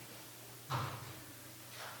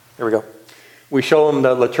There we go. We show them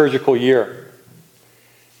the liturgical year.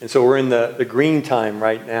 And so we're in the green time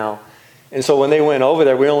right now. And so when they went over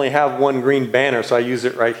there, we only have one green banner, so I use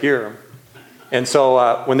it right here. And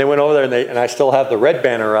so when they went over there, and I still have the red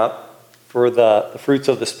banner up for the fruits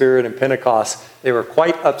of the Spirit and Pentecost, they were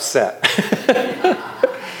quite upset.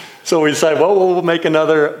 So we decided, well, we'll make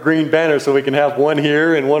another green banner so we can have one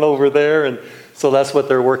here and one over there. And so that's what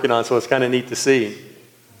they're working on. So it's kind of neat to see.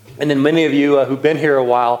 And then many of you who've been here a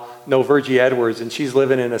while know Virgie Edwards, and she's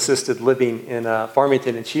living in assisted living in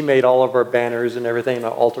Farmington, and she made all of our banners and everything,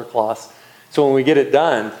 our altar cloths. So when we get it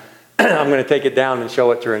done, I'm going to take it down and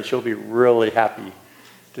show it to her, and she'll be really happy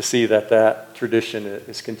to see that tradition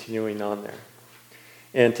is continuing on there.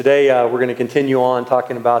 And today we're going to continue on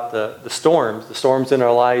talking about the storms in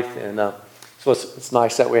our life. And so it's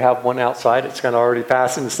nice that we have one outside. It's kind of already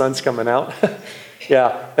passing. The sun's coming out.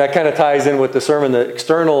 Yeah, that kind of ties in with the sermon. The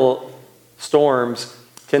external storms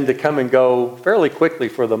tend to come and go fairly quickly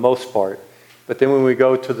for the most part. But then when we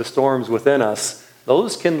go to the storms within us,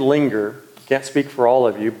 those can linger. Can't speak for all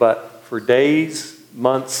of you, but for days,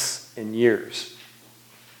 months, and years.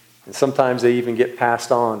 And sometimes they even get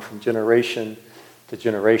passed on from generation to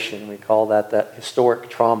generation. We call that historic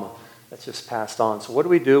trauma that's just passed on. So what do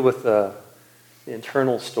we do with the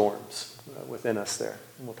internal storms within us there?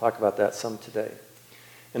 And we'll talk about that some today.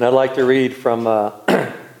 And I'd like to read from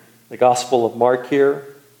the Gospel of Mark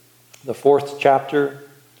here, the 4th chapter,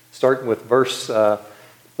 starting with verse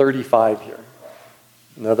 35 here.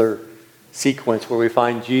 Another sequence where we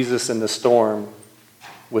find Jesus in the storm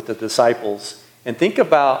with the disciples. And think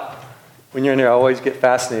about, when you're in there, I always get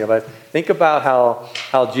fascinated by it. Think about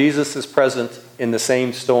how Jesus is present in the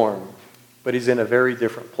same storm, but he's in a very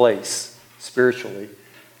different place spiritually.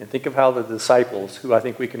 And think of how the disciples, who I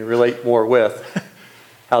think we can relate more with,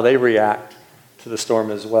 how they react to the storm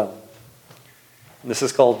as well. And this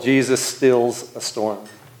is called Jesus Stills a Storm.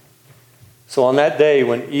 So on that day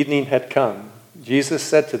when evening had come, Jesus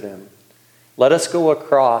said to them, "Let us go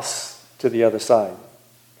across to the other side."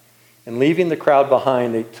 And leaving the crowd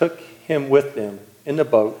behind, they took him with them in the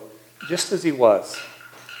boat, just as he was.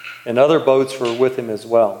 And other boats were with him as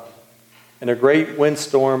well. And a great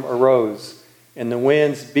windstorm arose, and the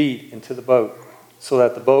winds beat into the boat, so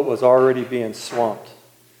that the boat was already being swamped.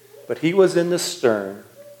 But he was in the stern,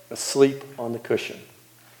 asleep on the cushion.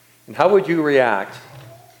 And how would you react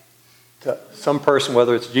to some person,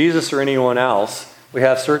 whether it's Jesus or anyone else? We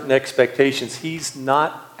have certain expectations. He's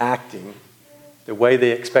not acting the way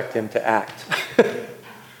they expect him to act.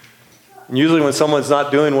 And usually when someone's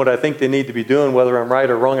not doing what I think they need to be doing, whether I'm right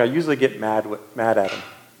or wrong, I usually get mad at him.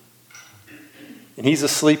 And he's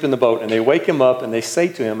asleep in the boat, and they wake him up, and they say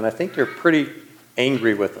to him, and I think they're pretty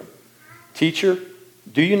angry with him, "Teacher,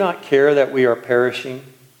 do you not care that we are perishing?"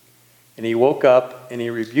 And he woke up, and he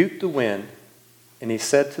rebuked the wind, and he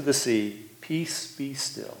said to the sea, "Peace, be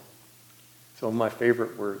still." Some of my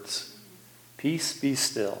favorite words. "Peace, be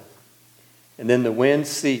still." And then the wind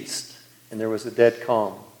ceased, and there was a dead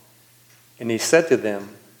calm. And he said to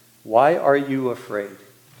them, "Why are you afraid?"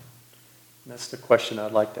 And that's the question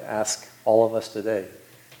I'd like to ask all of us today.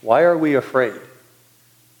 Why are we afraid?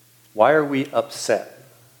 Why are we upset?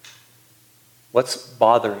 What's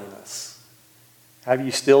bothering us? Have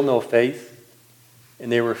you still no faith?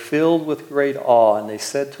 And they were filled with great awe, and they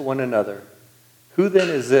said to one another, "Who then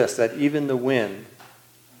is this that even the wind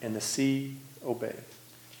and the sea obey?"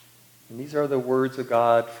 And these are the words of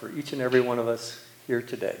God for each and every one of us here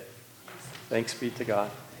today. Thanks be to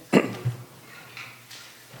God.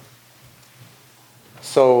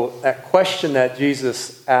 So that question that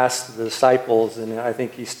Jesus asked the disciples, and I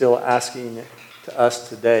think he's still asking it to us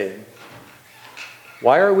today,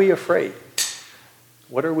 why are we afraid?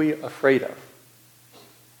 What are we afraid of?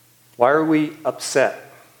 Why are we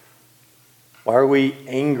upset? Why are we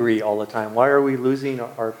angry all the time? Why are we losing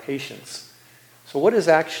our patience? So what is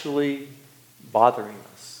actually bothering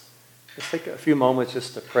us? Let's take a few moments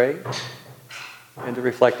just to pray and to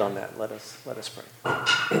reflect on that. Let us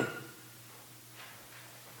pray.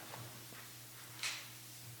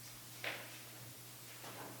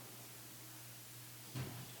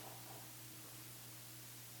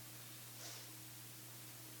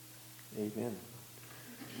 Amen.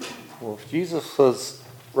 Well, if Jesus was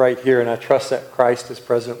right here, and I trust that Christ is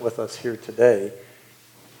present with us here today,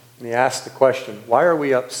 and he asked the question, why are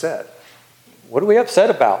we upset? What are we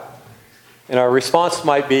upset about? And our response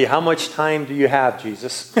might be, how much time do you have,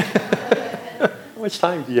 Jesus? How much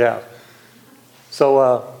time do you have?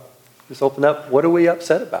 So just open up. What are we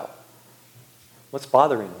upset about? What's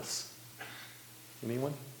bothering us?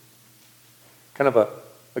 Anyone? Kind of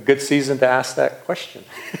a good season to ask that question.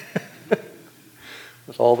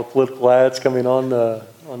 with all the political ads coming on the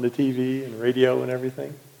TV and radio and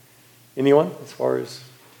everything? Anyone, as far as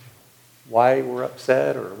why we're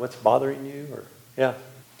upset or what's bothering you? Or yeah.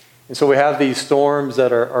 And so we have these storms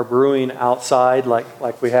that are brewing outside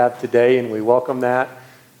like we have today, and we welcome that.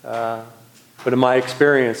 But in my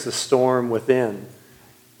experience, the storm within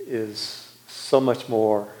is so much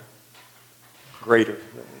more greater,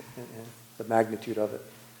 the magnitude of it.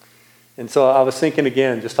 And so I was thinking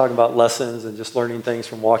again, just talking about lessons and just learning things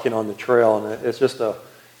from walking on the trail. And it's just if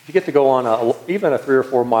you get to go on even a 3 or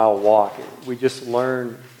 4 mile walk, we just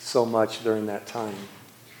learn so much during that time.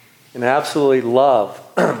 And I absolutely love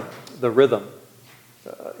the rhythm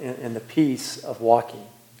and the peace of walking.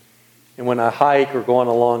 And when I hike or go on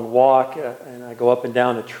a long walk and I go up and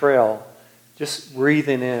down a trail, just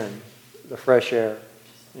breathing in the fresh air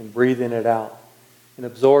and breathing it out and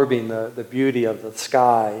absorbing the beauty of the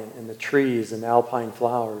sky and the trees and the alpine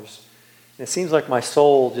flowers. And it seems like my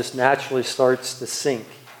soul just naturally starts to sink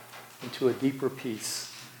into a deeper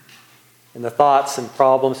peace. And the thoughts and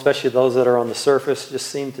problems, especially those that are on the surface, just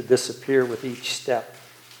seem to disappear with each step.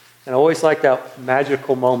 And I always like that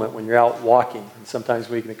magical moment when you're out walking, and sometimes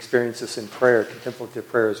we can experience this in prayer, contemplative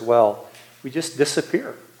prayer as well. We just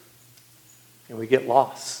disappear, and we get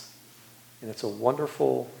lost. And it's a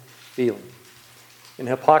wonderful feeling. And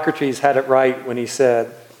Hippocrates had it right when he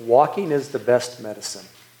said, walking is the best medicine.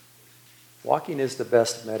 Walking is the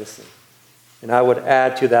best medicine. And I would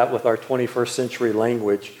add to that with our 21st century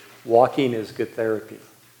language, walking is good therapy.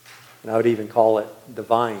 And I would even call it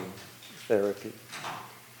divine therapy.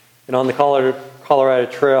 And on the Colorado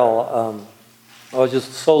Trail, I was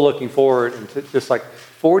just so looking forward to just like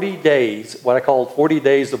 40 days, what I called 40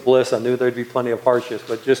 days of bliss. I knew there'd be plenty of hardships,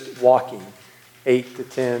 but just walking 8 to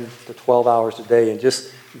 10 to 12 hours a day and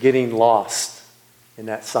just getting lost in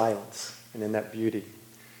that silence and in that beauty.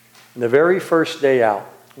 And the very first day out,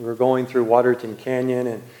 we were going through Waterton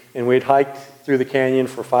Canyon, and we'd hiked through the canyon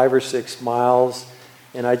for 5 or 6 miles,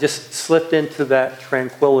 and I just slipped into that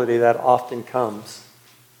tranquility that often comes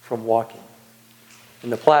from walking.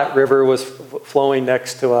 And the Platte River was flowing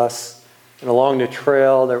next to us, and along the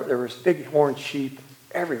trail there was bighorn sheep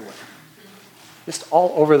everywhere, just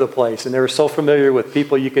all over the place. And they were so familiar with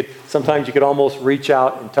people, sometimes you could almost reach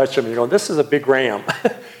out and touch them, and you're going, this is a big ram.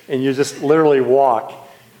 And you just literally walk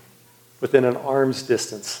within an arm's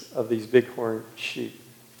distance of these bighorn sheep.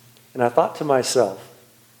 And I thought to myself,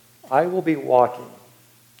 I will be walking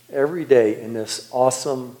every day in this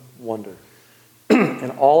awesome wonder.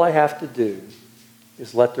 And all I have to do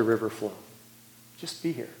is let the river flow. Just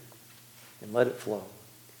be here and let it flow.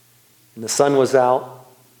 And the sun was out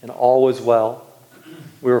and all was well.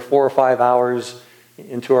 We were 4 or 5 hours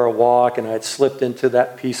into our walk, and I had slipped into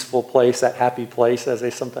that peaceful place, that happy place, as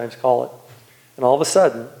they sometimes call it. And all of a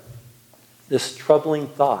sudden, this troubling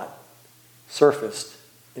thought surfaced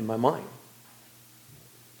in my mind.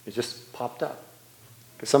 It just popped up.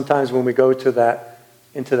 Because sometimes when we go into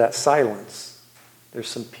that silence, there's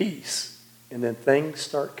some peace, and then things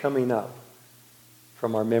start coming up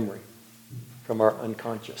from our memory, from our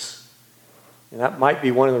unconscious. And that might be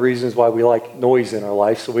one of the reasons why we like noise in our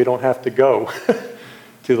life, so we don't have to go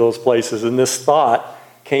to those places. And this thought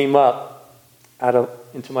came up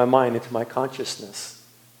into my mind, into my consciousness.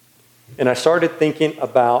 And I started thinking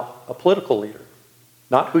about a political leader,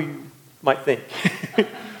 not who you might think,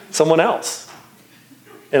 someone else.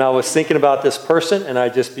 And I was thinking about this person, and I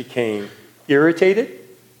just became irritated,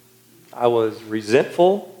 I was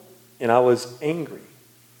resentful, and I was angry.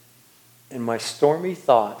 And my stormy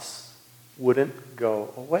thoughts wouldn't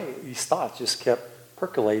go away. These thoughts just kept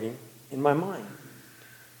percolating in my mind.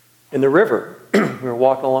 In the river, we were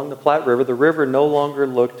walking along the Platte River. The river no longer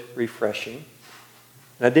looked refreshing.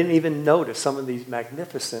 And I didn't even notice some of these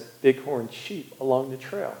magnificent bighorn sheep along the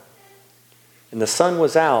trail. And the sun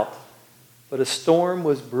was out, but a storm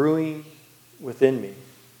was brewing within me.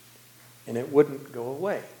 And it wouldn't go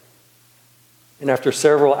away. And after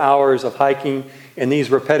several hours of hiking and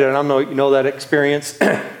these repetitive, I don't know, you know that experience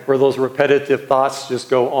where those repetitive thoughts just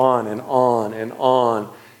go on and on and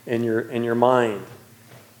on in your mind.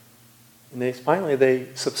 And finally they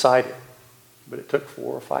subsided. But it took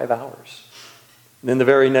 4 or 5 hours. And then the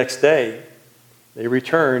very next day, they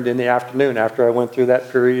returned in the afternoon. After I went through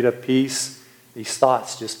that period of peace, these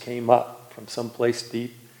thoughts just came up from someplace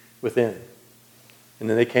deep within. And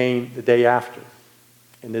then they came the day after,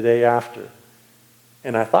 and the day after.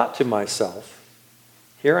 And I thought to myself,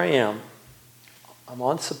 here I am, I'm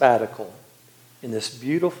on sabbatical in this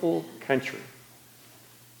beautiful country.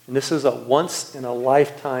 And this is a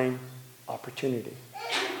once-in-a-lifetime opportunity.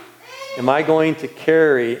 Am I going to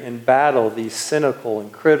carry and battle these cynical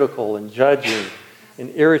and critical and judging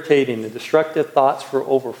and irritating and destructive thoughts for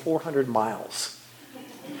over 400 miles.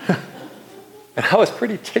 And I was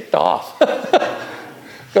pretty ticked off.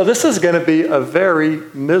 So this is going to be a very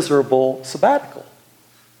miserable sabbatical.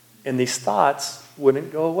 And these thoughts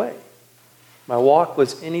wouldn't go away. My walk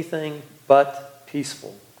was anything but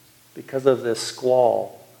peaceful because of this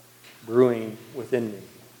squall brewing within me.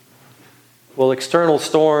 Well, external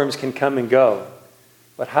storms can come and go,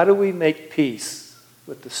 but how do we make peace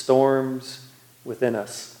with the storms within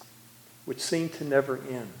us, which seem to never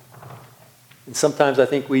end? And sometimes I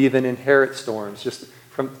think we even inherit storms just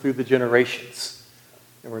through the generations,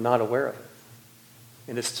 and we're not aware of it.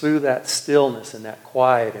 And it's through that stillness and that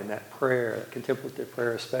quiet and that prayer, that contemplative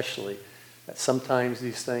prayer especially, that sometimes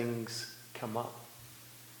these things come up.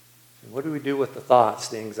 And what do we do with the thoughts,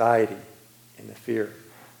 the anxiety, and the fear?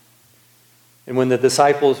 And when the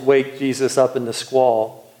disciples wake Jesus up in the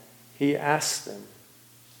squall, he asks them,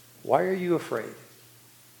 "Why are you afraid?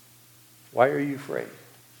 Why are you afraid?"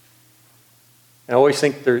 And I always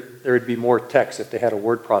think there would be more text if they had a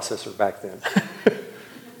word processor back then.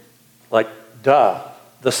 Like, duh,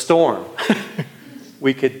 the storm.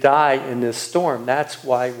 We could die in this storm. That's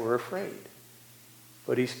why we're afraid.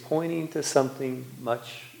 But he's pointing to something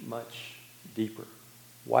much, much deeper.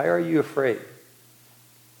 Why are you afraid?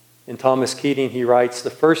 In Thomas Keating, he writes, the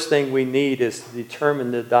first thing we need is to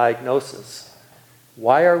determine the diagnosis.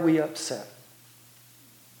 Why are we upset?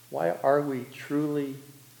 Why are we truly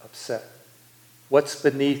upset? What's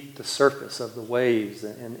beneath the surface of the waves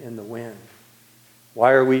and the wind?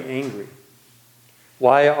 Why are we angry?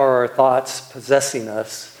 Why are our thoughts possessing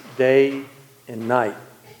us day and night?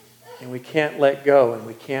 And we can't let go, and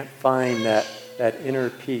we can't find that inner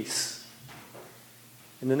peace.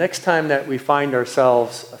 And the next time that we find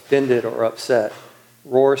ourselves offended or upset,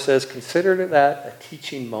 Rohr says, consider that a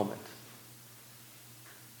teaching moment.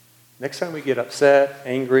 Next time we get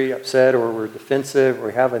angry, upset, or we're defensive, or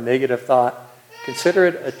we have a negative thought, consider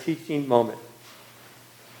it a teaching moment.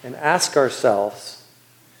 And ask ourselves,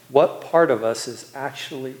 what part of us is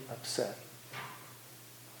actually upset?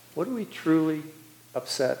 What are we truly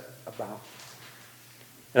upset about?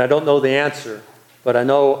 And I don't know the answer, but I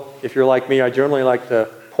know if you're like me, I generally like to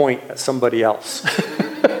point at somebody else.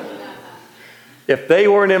 If they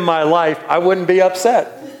weren't in my life, I wouldn't be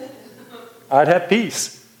upset. I'd have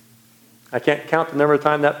peace. I can't count the number of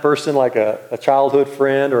times that person, like a childhood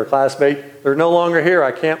friend or a classmate, they're no longer here.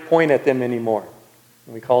 I can't point at them anymore.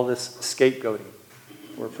 And we call this scapegoating.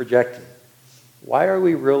 We're projecting. Why are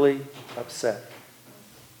we really upset?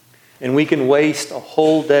 And we can waste a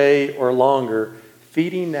whole day or longer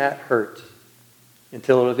feeding that hurt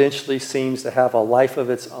until it eventually seems to have a life of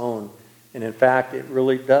its own. And in fact, it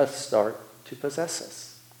really does start to possess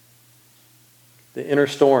us. The inner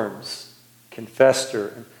storms can fester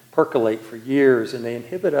and percolate for years, and they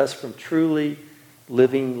inhibit us from truly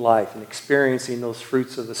living life and experiencing those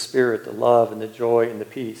fruits of the Spirit, the love and the joy and the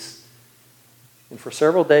peace. And for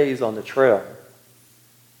several days on the trail,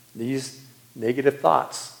 these negative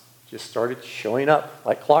thoughts just started showing up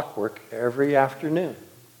like clockwork every afternoon.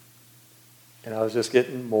 And I was just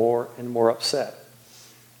getting more and more upset.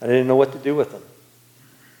 I didn't know what to do with them.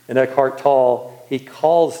 And Eckhart Tolle, he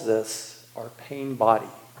calls this our pain body.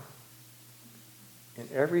 In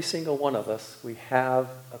every single one of us, we have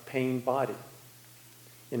a pain body.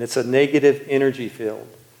 And it's a negative energy field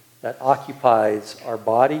that occupies our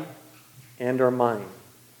body and our mind.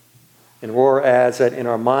 And Rohr adds that in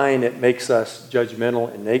our mind, it makes us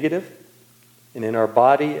judgmental and negative. And in our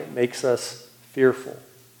body, it makes us fearful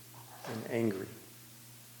and angry.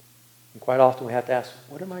 And quite often we have to ask,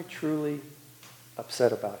 what am I truly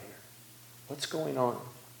upset about here? What's going on?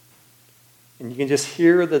 And you can just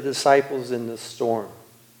hear the disciples in the storm.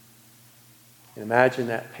 And imagine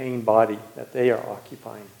that pain body that they are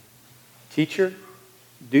occupying. Teacher,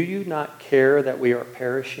 do you not care that we are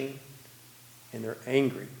perishing? And they're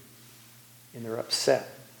angry. And they're upset.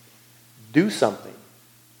 Do something.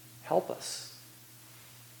 Help us.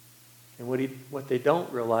 And what they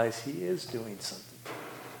don't realize, he is doing something.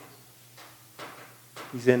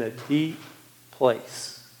 He's in a deep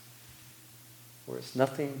place where it's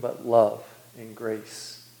nothing but love and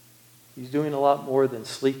grace. He's doing a lot more than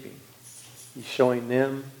sleeping. He's showing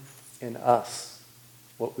them and us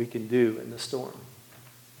what we can do in the storm.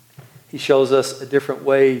 He shows us a different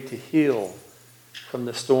way to heal from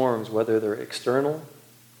the storms, whether they're external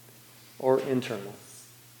or internal.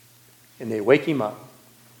 And they wake him up.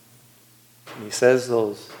 And he says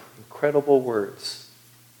those incredible words,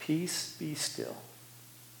 peace be still.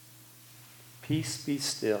 Peace be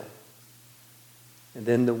still. And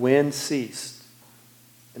then the wind ceased,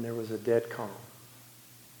 and there was a dead calm.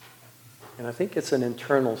 And I think it's an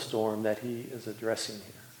internal storm that he is addressing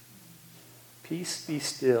here. Peace be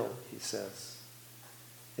still, he says.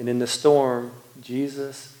 And in the storm,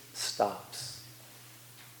 Jesus stops.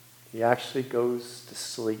 He actually goes to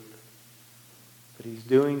sleep. But he's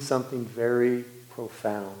doing something very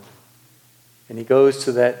profound. And he goes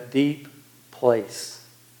to that deep place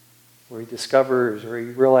where he discovers, or he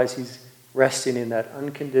realizes he's resting in that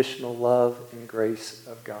unconditional love and grace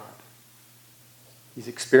of God. He's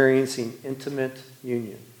experiencing intimate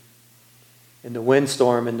union. And the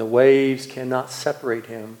windstorm and the waves cannot separate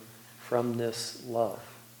him from this love.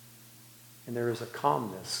 And there is a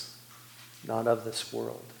calmness not of this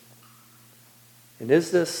world. And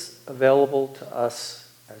is this available to us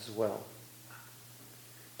as well?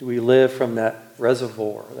 Do we live from that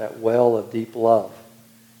reservoir, that well of deep love?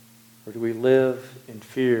 Or do we live in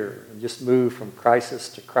fear and just move from crisis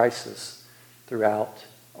to crisis throughout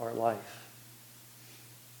our life?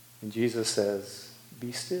 And Jesus says,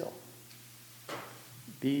 be still.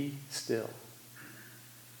 Be still.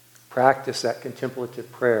 Practice that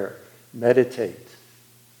contemplative prayer. Meditate.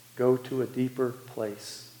 Go to a deeper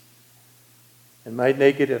place. And my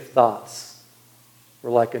negative thoughts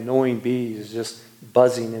were like annoying bees just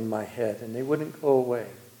buzzing in my head, and they wouldn't go away.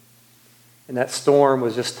 And that storm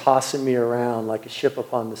was just tossing me around like a ship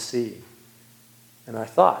upon the sea. And I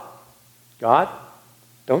thought, God,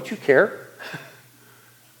 don't you care?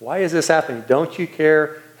 Why is this happening? Don't you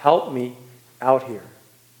care? Help me out here.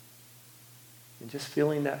 And just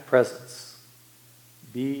feeling that presence.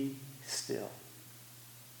 Be still.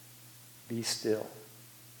 Be still.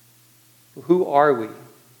 Who are we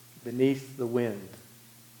beneath the wind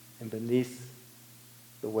and beneath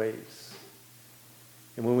the waves?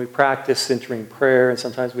 And when we practice centering prayer, and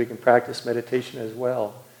sometimes we can practice meditation as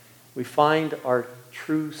well, we find our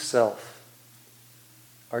true self,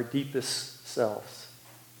 our deepest selves,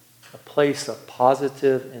 a place of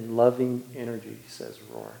positive and loving energy, says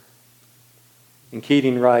Rohr. And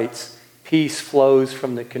Keating writes, peace flows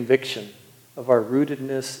from the conviction of our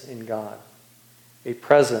rootedness in God, a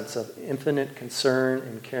presence of infinite concern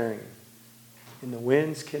and caring. And the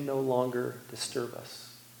winds can no longer disturb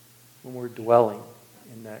us when we're dwelling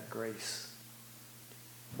in that grace.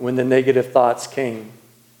 When the negative thoughts came,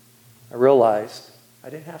 I realized I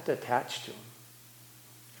didn't have to attach to them.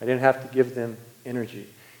 I didn't have to give them energy.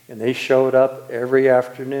 And they showed up every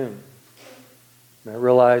afternoon. And I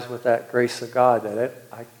realized with that grace of God that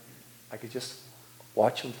I could just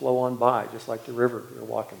watch them flow on by, just like the river we were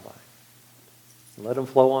walking by. And let them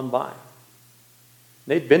flow on by.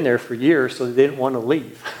 They'd been there for years, so they didn't want to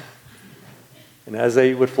leave. And as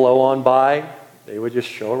they would flow on by, they would just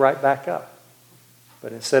show right back up.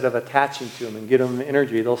 But instead of attaching to them and giving them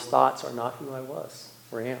energy, those thoughts are not who I was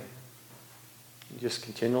or am. You just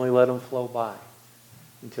continually let them flow by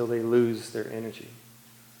until they lose their energy.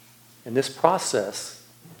 And this process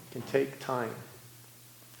can take time,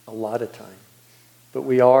 a lot of time. But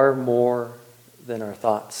we are more than our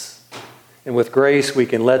thoughts. And with grace, we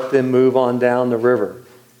can let them move on down the river.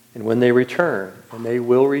 And when they return, and they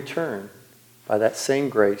will return by that same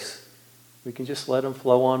grace, we can just let them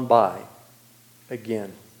flow on by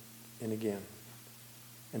again and again.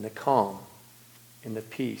 And the calm and the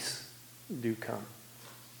peace do come.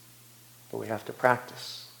 But we have to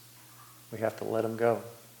practice. We have to let them go.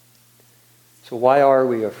 So why are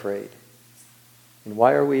we afraid? And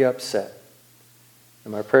why are we upset?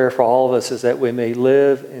 And my prayer for all of us is that we may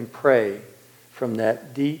live and pray from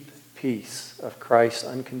that deep peace of Christ's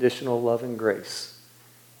unconditional love and grace,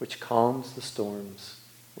 which calms the storms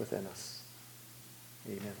within us.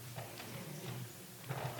 Amen.